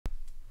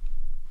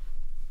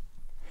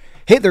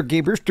Hey there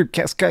gamers,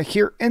 DreamcastGuy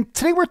here, and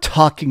today we're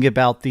talking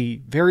about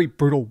the very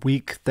brutal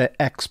week that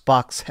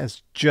Xbox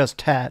has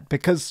just had,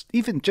 because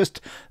even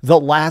just the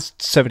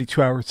last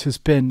 72 hours has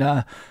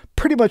been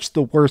pretty much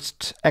the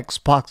worst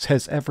Xbox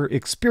has ever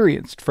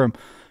experienced, from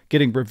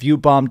getting review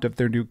bombed of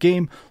their new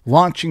game,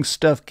 launching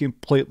stuff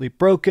completely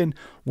broken,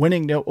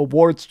 winning no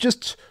awards,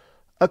 just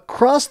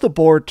across the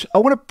board. I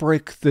want to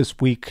break this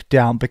week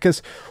down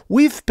because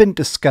we've been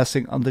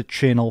discussing on the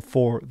channel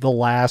for the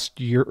last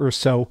year or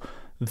so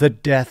the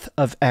death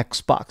of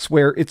Xbox,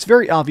 where it's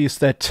very obvious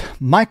that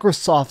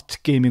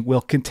Microsoft gaming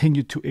will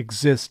continue to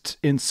exist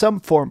in some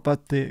form,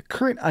 but the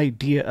current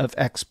idea of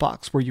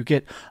Xbox, where you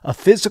get a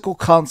physical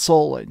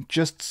console and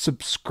just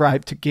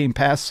subscribe to Game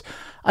Pass,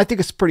 I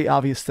think it's pretty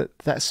obvious that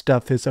that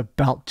stuff is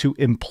about to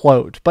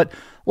implode. But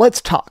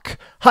let's talk.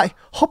 Hi,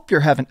 hope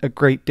you're having a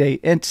great day,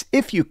 and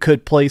if you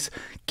could please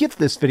give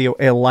this video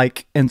a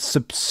like and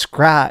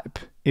subscribe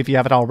if you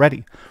haven't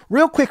already.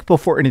 Real quick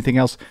before anything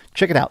else,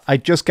 check it out. I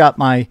just got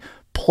my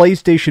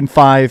PlayStation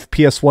 5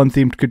 PS1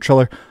 themed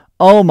controller.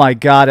 Oh my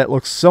god, it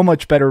looks so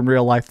much better in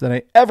real life than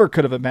I ever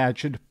could have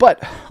imagined.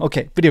 But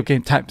okay, video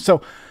game time.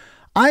 So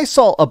I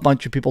saw a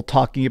bunch of people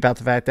talking about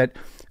the fact that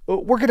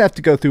we're going to have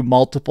to go through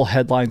multiple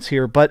headlines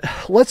here, but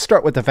let's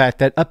start with the fact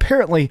that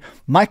apparently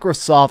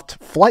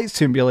Microsoft Flight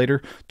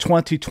Simulator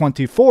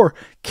 2024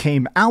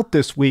 came out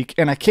this week,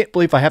 and I can't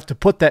believe I have to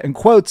put that in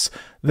quotes.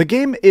 The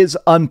game is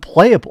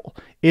unplayable.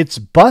 It's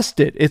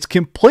busted. It's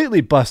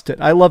completely busted.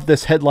 I love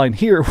this headline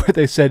here where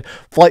they said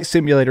Flight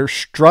Simulator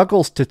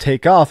struggles to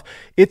take off.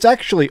 It's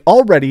actually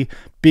already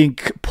being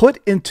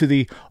put into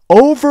the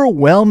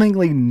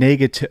overwhelmingly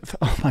negative.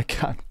 Oh my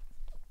god.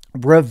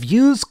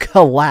 Reviews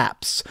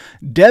collapse.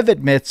 Dev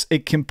admits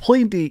it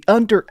completely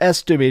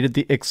underestimated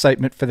the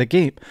excitement for the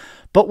game.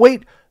 But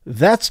wait,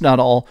 that's not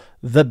all.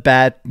 The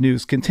bad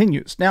news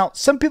continues. Now,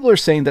 some people are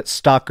saying that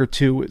STalker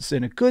 2 is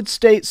in a good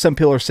state. Some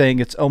people are saying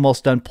it's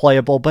almost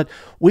unplayable, but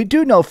we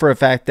do know for a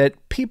fact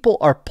that people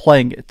are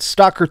playing it.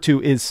 STalker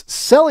 2 is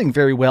selling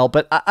very well,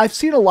 but I've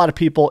seen a lot of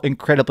people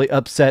incredibly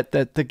upset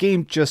that the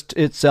game just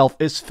itself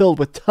is filled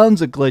with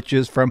tons of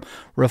glitches, from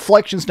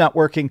reflections not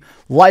working,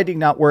 lighting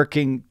not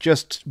working,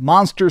 just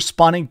monsters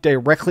spawning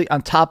directly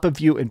on top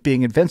of you and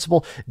being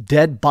invincible,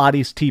 dead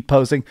bodies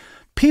T-posing.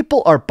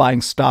 People are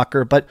buying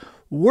STalker, but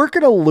we're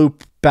going to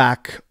loop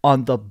back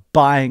on the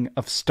buying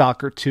of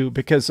STalker 2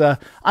 because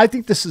I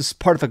think this is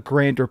part of a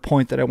grander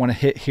point that I want to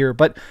hit here.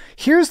 But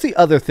here's the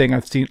other thing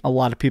I've seen a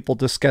lot of people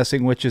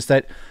discussing, which is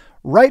that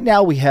right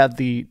now we have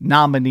the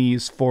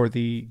nominees for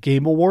the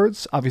Game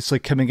Awards obviously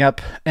coming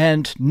up,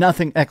 and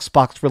nothing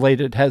Xbox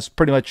related has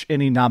pretty much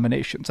any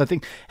nominations. I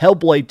think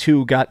Hellblade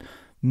 2 got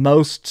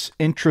most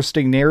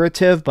interesting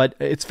narrative, but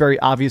it's very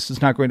obvious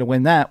it's not going to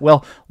win that.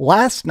 Well,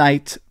 last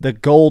night, the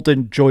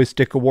Golden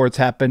Joystick Awards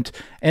happened,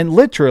 and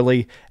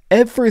literally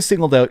every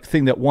single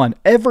thing that won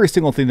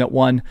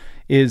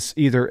is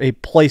either a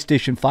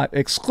PlayStation 5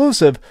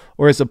 exclusive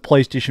or is a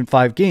PlayStation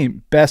 5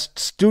 game. Best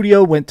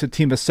Studio went to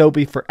Team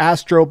Asobo for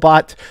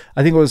Astrobot.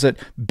 I think it was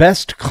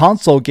Best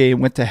Console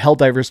Game went to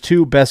Helldivers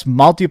 2. Best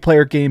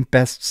Multiplayer Game,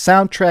 Best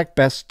Soundtrack,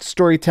 Best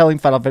Storytelling,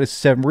 Final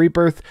Fantasy VII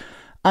Rebirth.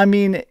 I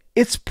mean,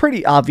 it's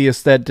pretty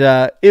obvious that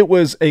it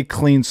was a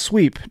clean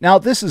sweep. Now,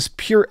 this is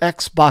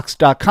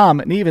purexbox.com,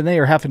 and even they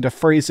are having to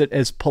phrase it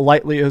as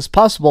politely as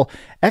possible.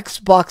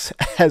 Xbox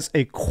has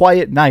a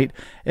quiet night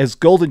as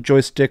Golden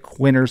Joystick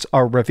winners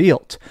are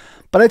revealed.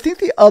 But I think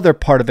the other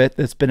part of it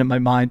that's been in my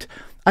mind,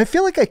 I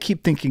feel like I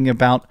keep thinking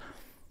about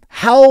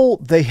how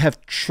they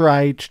have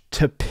tried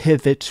to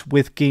pivot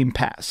with Game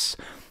Pass.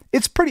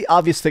 It's pretty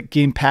obvious that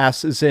Game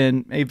Pass is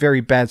in a very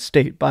bad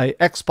state. By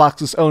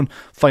Xbox's own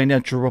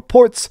financial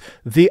reports,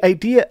 the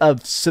idea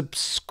of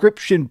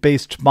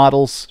subscription-based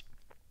models,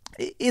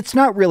 it's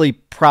not really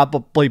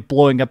probably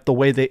blowing up the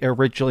way they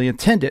originally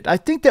intended. I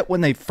think that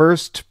when they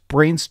first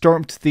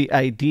brainstormed the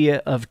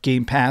idea of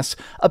Game Pass,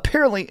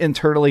 apparently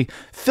internally,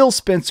 Phil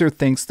Spencer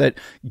thinks that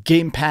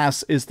Game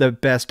Pass is the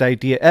best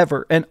idea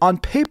ever. And on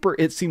paper,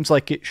 it seems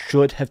like it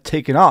should have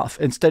taken off.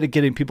 Instead of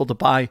getting people to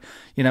buy,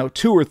 you know,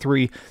 2 or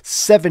 3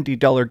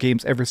 $70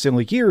 games every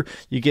single year,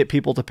 you get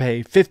people to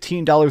pay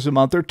 $15 a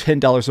month or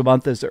 $10 a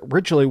month as it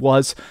originally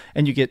was,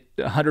 and you get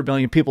 100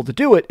 million people to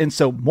do it. And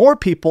so more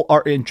people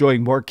are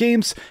enjoying more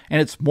games,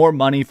 and it's more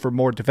money for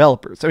more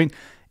developers. I mean,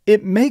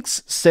 it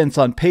makes sense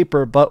on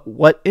paper, but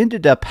what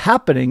ended up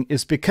happening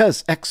is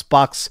because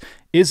Xbox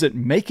isn't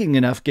making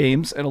enough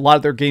games, and a lot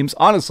of their games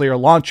honestly are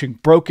launching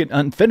broken,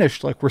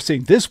 unfinished, like we're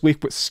seeing this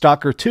week with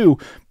STalker 2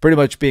 pretty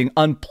much being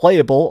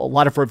unplayable. A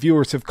lot of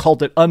reviewers have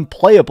called it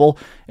unplayable,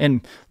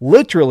 and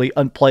literally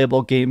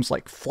unplayable games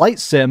like Flight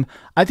Sim.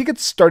 I think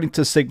it's starting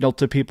to signal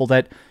to people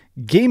that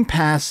Game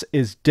Pass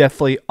is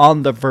definitely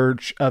on the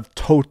verge of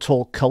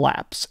total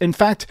collapse. In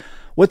fact,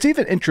 what's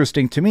even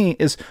interesting to me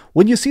is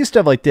when you see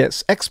stuff like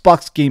this,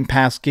 Xbox Game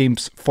Pass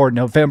games for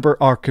November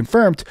are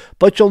confirmed,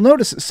 but you'll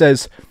notice it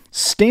says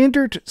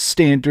Standard,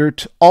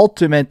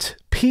 Ultimate,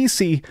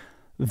 PC,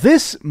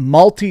 This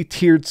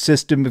multi-tiered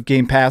system of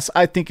Game Pass,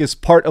 I think, is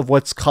part of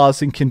what's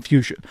causing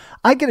confusion.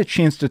 I get a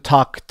chance to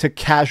talk to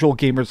casual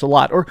gamers a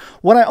lot, or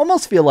what I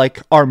almost feel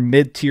like are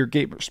mid-tier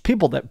gamers.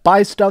 People that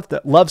buy stuff,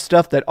 that love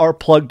stuff, that are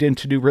plugged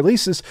into new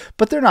releases,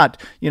 but they're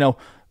not,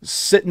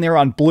 sitting there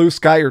on Blue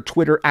Sky or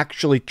Twitter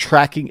actually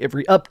tracking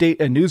every update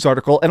and news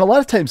article. And a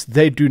lot of times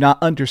they do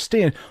not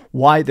understand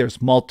why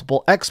there's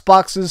multiple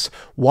Xboxes,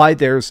 why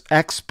there's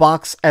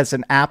Xbox as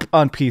an app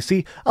on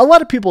PC. A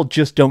lot of people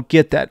just don't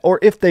get that. Or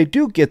if they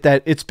do get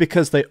that, it's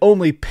because they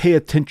only pay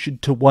attention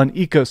to one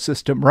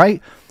ecosystem,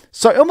 right?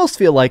 So I almost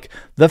feel like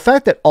the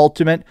fact that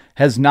Ultimate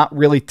has not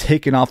really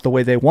taken off the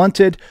way they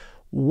wanted,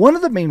 one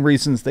of the main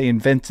reasons they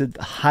invented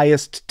the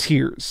highest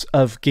tiers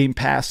of Game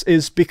Pass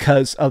is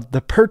because of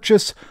the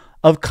purchase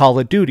of Call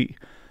of Duty.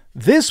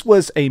 This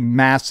was a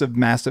massive,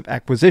 massive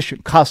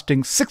acquisition,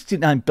 costing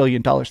 $69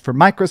 billion for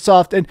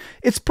Microsoft, and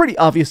it's pretty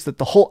obvious that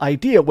the whole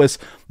idea was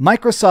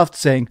Microsoft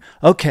saying,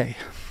 okay,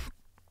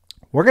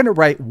 we're going to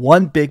write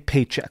one big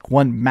paycheck,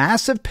 one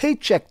massive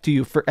paycheck to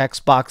you for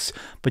Xbox,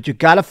 but you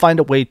got to find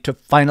a way to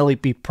finally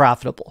be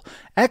profitable.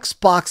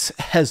 Xbox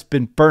has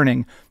been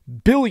burning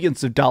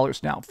billions of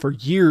dollars now for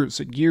years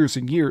and years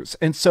and years.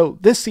 And so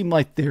this seemed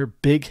like their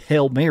big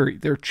Hail Mary,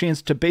 their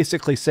chance to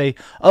basically say,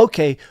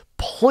 okay,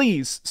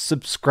 please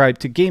subscribe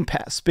to Game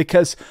Pass,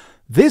 because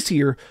this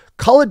year,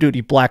 Call of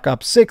Duty Black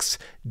Ops 6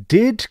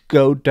 did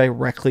go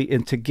directly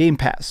into Game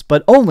Pass,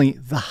 but only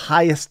the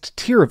highest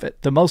tier of it,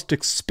 the most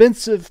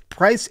expensive,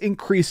 price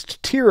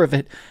increased tier of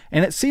it.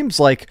 And it seems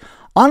like,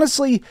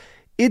 honestly,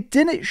 it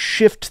didn't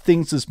shift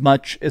things as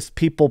much as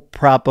people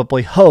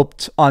probably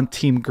hoped on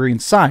Team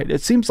Green's side.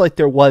 It seems like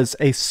there was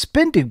a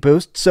spending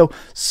boost, so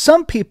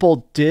some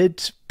people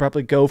did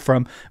probably go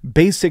from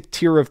basic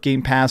tier of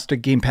Game Pass to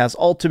Game Pass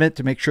Ultimate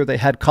to make sure they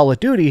had Call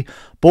of Duty,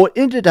 but what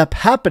ended up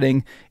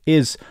happening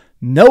is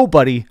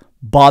nobody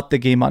bought the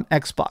game on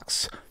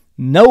Xbox.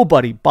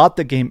 Nobody bought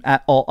the game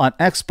at all on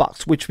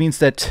Xbox, which means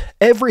that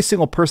every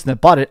single person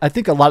that bought it, I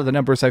think a lot of the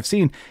numbers I've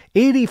seen,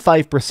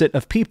 85%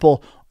 of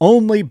people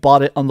only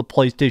bought it on the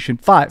PlayStation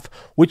 5,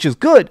 which is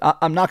good.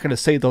 I'm not going to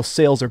say those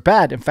sales are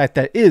bad. In fact,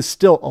 that is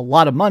still a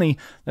lot of money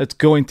that's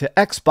going to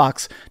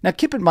Xbox. Now,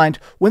 keep in mind,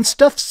 when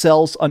stuff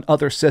sells on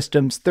other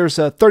systems, there's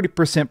a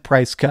 30%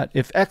 price cut.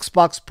 If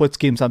Xbox puts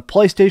games on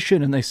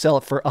PlayStation and they sell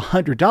it for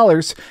 $100,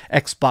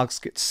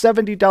 Xbox gets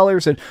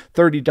 $70 and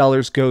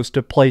 $30 goes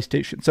to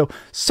PlayStation. So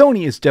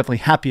Sony is definitely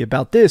happy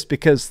about this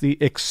because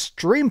the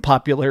extreme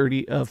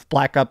popularity of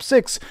Black Ops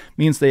 6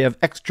 means they have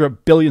extra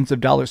billions of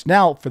dollars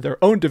now for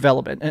their own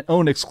development and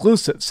own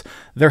exclusives.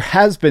 There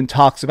has been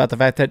talks about the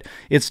fact that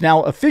it's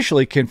now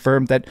officially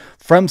confirmed that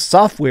From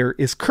Software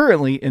is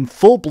currently in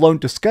full-blown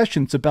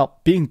discussions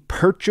about being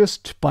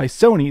purchased by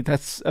Sony.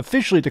 That's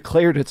officially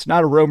declared. It's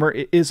not a rumor.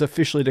 It is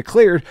officially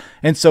declared.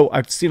 And so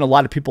I've seen a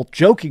lot of people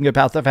joking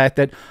about the fact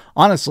that,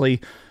 honestly,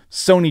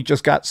 Sony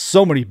just got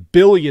so many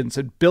billions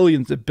and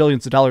billions and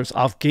billions of dollars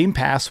off Game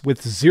Pass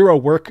with zero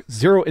work,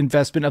 zero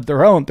investment of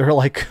their own. They're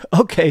like,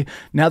 okay,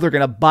 now they're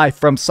going to buy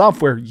From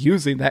Software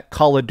using that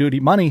Call of Duty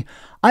money.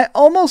 I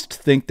almost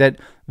think that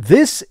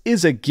this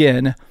is,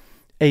 again,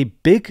 a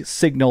big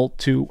signal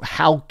to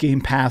how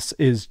Game Pass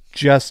is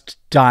just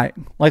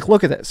dying. Like,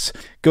 look at this.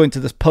 Going to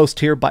this post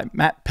here by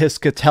Matt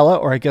Piscatella,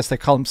 or I guess they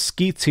call him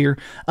Skeets here.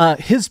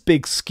 His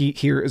big skeet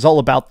here is all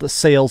about the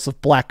sales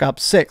of Black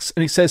Ops 6.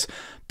 And he says,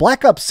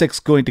 Black Ops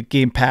 6 going to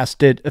Game Pass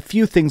did a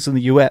few things in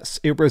the US.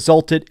 It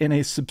resulted in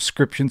a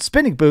subscription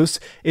spending boost.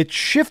 It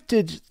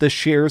shifted the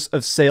shares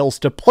of sales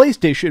to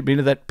PlayStation,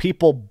 meaning that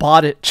people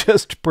bought it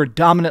just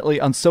predominantly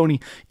on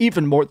Sony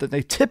even more than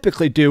they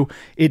typically do.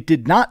 It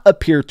did not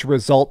appear to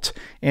result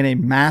in a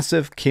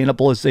massive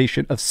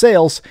cannibalization of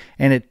sales,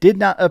 and it did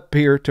not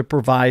appear to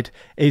provide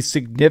a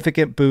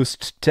significant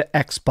boost to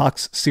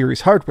Xbox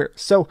Series hardware.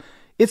 So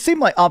it seemed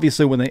like,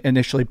 obviously, when they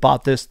initially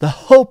bought this, the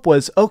hope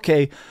was,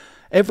 okay,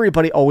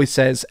 everybody always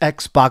says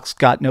Xbox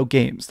got no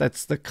games.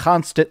 That's the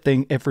constant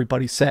thing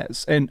everybody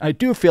says. And I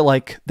do feel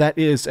like that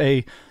is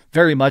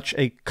very much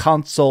a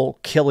console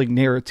killing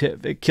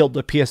narrative. It killed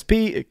the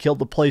PSP, it killed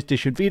the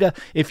PlayStation Vita.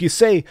 If you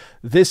say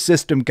this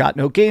system got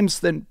no games,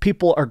 then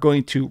people are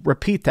going to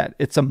repeat that.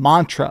 It's a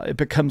mantra. It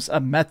becomes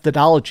a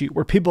methodology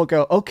where people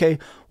go, okay,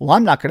 well,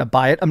 I'm not going to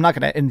buy it. I'm not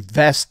going to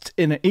invest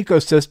in an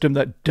ecosystem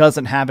that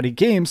doesn't have any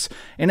games.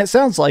 And it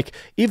sounds like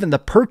even the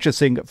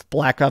purchasing of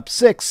Black Ops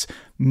 6,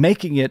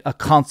 making it a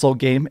console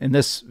game in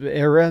this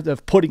era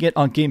of putting it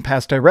on Game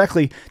Pass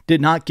directly,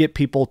 did not get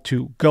people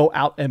to go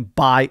out and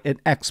buy an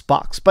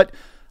Xbox. But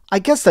I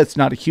guess that's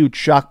not a huge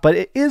shock, but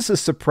it is a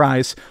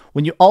surprise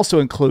when you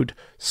also include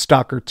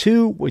Stalker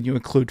 2, when you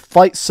include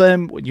Flight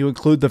Sim, when you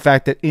include the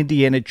fact that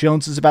Indiana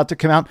Jones is about to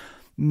come out.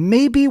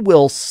 Maybe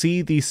we'll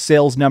see these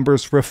sales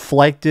numbers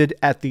reflected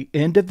at the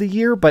end of the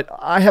year, but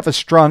I have a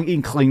strong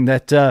inkling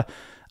that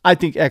I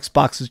think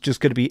Xbox is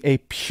just going to be a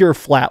pure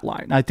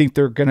flatline. I think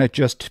they're going to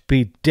just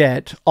be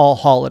dead all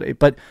holiday.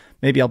 But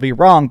Maybe I'll be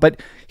wrong, but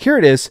here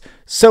it is.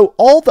 So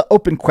all the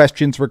open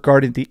questions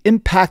regarding the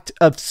impact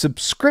of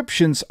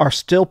subscriptions are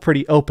still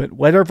pretty open.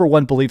 Whatever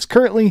one believes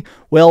currently,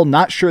 well,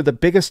 not sure the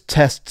biggest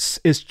tests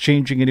is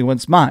changing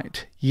anyone's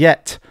mind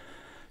yet.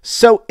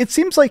 So it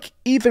seems like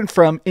even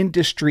from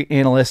industry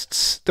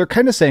analysts, they're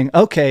kind of saying,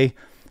 okay,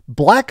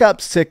 Black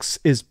Ops 6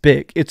 is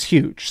big. It's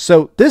huge.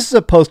 So this is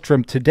a post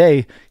from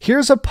today.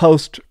 Here's a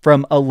post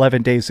from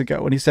 11 days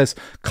ago. And he says,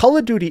 Call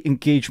of Duty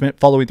engagement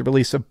following the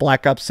release of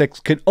Black Ops 6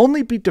 can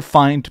only be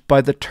defined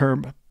by the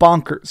term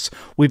bonkers.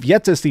 We've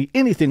yet to see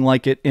anything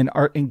like it in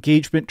our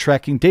engagement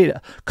tracking data.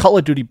 Call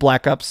of Duty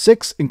Black Ops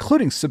 6,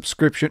 including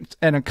subscriptions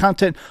and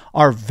content,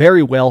 are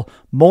very well.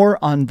 More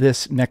on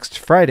this next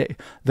Friday.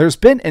 There's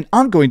been an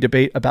ongoing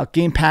debate about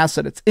Game Pass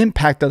and its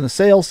impact on the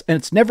sales, and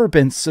it's never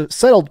been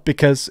settled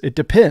because it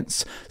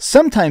depends.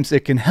 Sometimes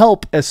it can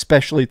help,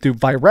 especially through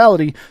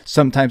virality.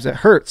 Sometimes it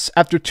hurts.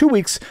 After 2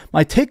 weeks,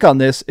 my take on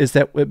this is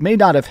that it may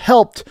not have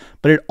helped,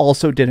 but it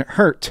also didn't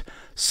hurt.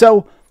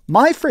 So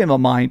my frame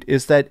of mind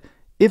is that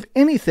if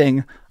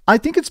anything, I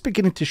think it's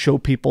beginning to show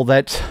people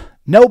that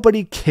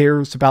nobody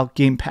cares about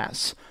Game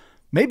Pass.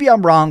 Maybe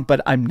I'm wrong,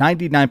 but I'm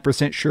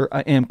 99% sure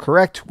I am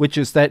correct, which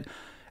is that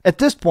at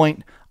this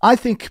point, I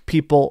think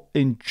people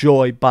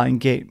enjoy buying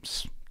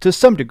games to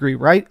some degree,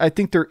 right? I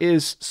think there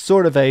is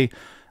sort of an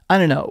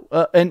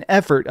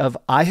effort of,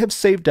 I have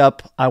saved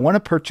up, I want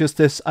to purchase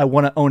this, I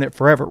want to own it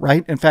forever,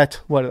 right? In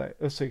fact,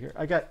 let's see here.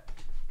 I got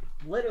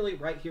literally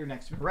right here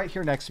next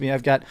to me,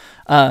 I've got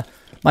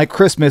my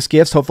Christmas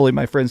gifts. Hopefully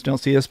my friends don't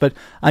see this, but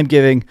I'm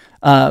giving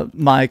I'm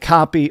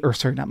giving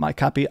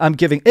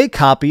a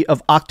copy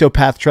of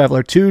Octopath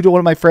Traveler 2 to one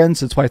of my friends.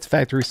 That's why it's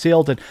factory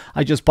sealed. And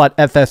I just bought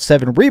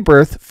FF7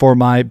 Rebirth for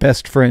my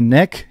best friend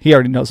Nick. He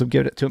already knows I'm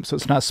giving it to him, so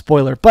it's not a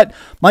spoiler. But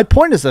my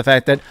point is the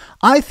fact that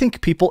I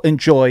think people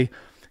enjoy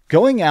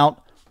going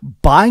out,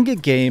 buying a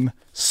game,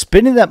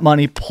 spending that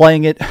money,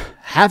 playing it,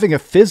 having a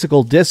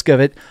physical disc of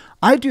it.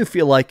 I do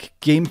feel like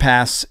Game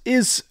Pass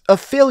is a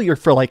failure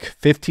for like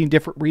 15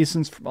 different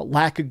reasons, from a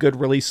lack of good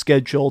release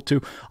schedule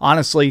to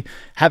honestly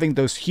having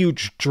those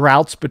huge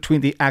droughts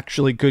between the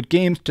actually good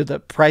games to the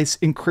price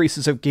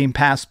increases of Game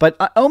Pass. But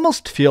I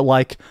almost feel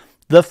like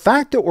the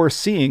fact that we're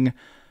seeing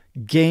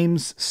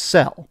games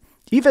sell,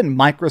 even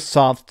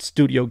Microsoft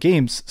Studio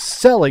games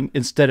selling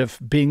instead of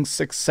being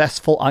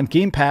successful on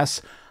Game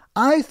Pass,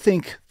 I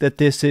think that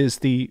this is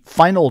the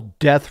final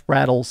death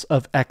rattles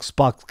of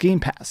Xbox Game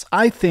Pass.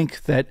 I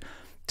think that,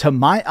 to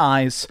my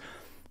eyes,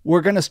 we're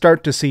going to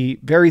start to see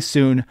very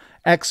soon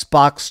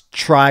Xbox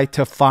try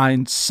to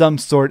find some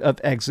sort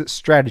of exit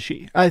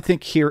strategy. I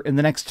think here in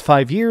the next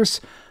 5 years,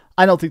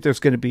 I don't think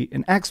there's going to be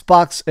an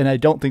Xbox, and I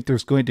don't think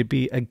there's going to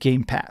be a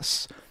Game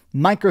Pass.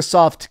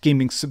 Microsoft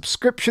gaming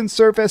subscription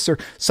service, or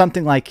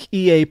something like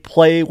EA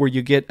Play, where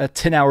you get a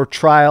 10-hour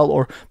trial,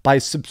 or by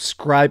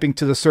subscribing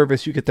to the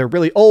service you get their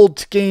really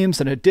old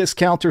games and a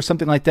discount or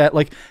something like that.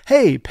 Like,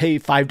 hey, pay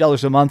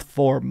 $5 a month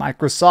for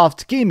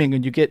Microsoft Gaming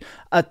and you get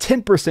a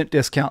 10%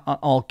 discount on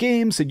all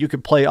games, and you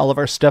can play all of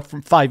our stuff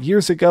from 5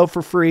 years ago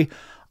for free.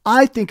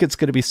 I think it's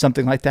going to be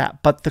something like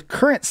that. But the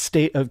current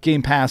state of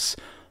Game Pass,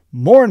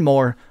 more and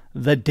more,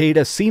 the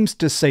data seems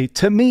to say,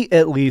 to me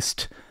at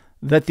least,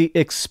 that the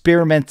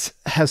experiment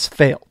has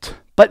failed.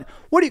 But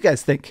what do you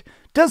guys think?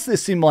 Does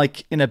this seem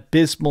like an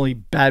abysmally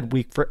bad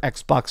week for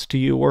Xbox to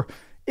you, or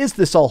is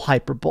this all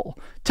hyperbole?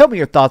 Tell me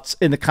your thoughts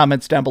in the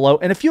comments down below,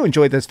 and if you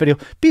enjoyed this video,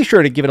 be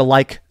sure to give it a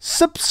like,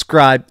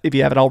 subscribe if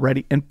you haven't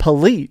already, and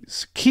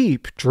please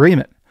keep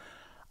dreaming.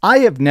 I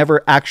have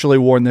never actually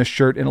worn this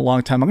shirt in a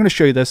long time. I'm going to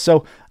show you this.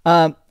 So,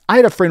 I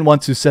had a friend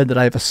once who said that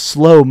I have a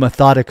slow,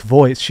 methodic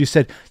voice. She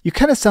said, you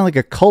kind of sound like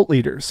a cult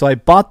leader. So I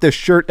bought this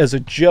shirt as a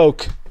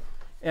joke.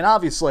 And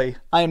obviously,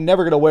 I am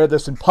never going to wear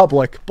this in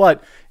public,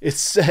 but it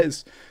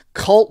says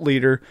cult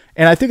leader.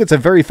 And I think it's a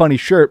very funny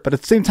shirt, but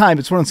at the same time,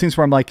 it's one of those things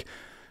where I'm like,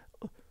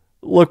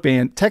 look,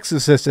 man,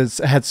 Texas has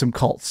had some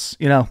cults.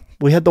 You know,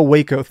 we had the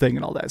Waco thing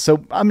and all that.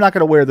 So I'm not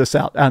going to wear this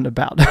out and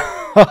about.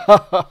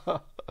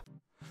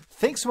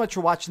 Thanks so much for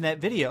watching that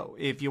video.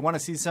 If you want to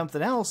see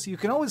something else, you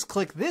can always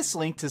click this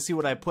link to see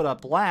what I put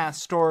up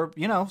last, or,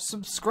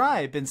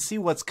 subscribe and see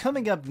what's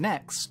coming up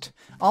next.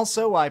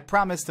 Also, I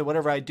promise that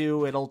whatever I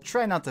do, it'll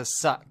try not to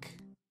suck.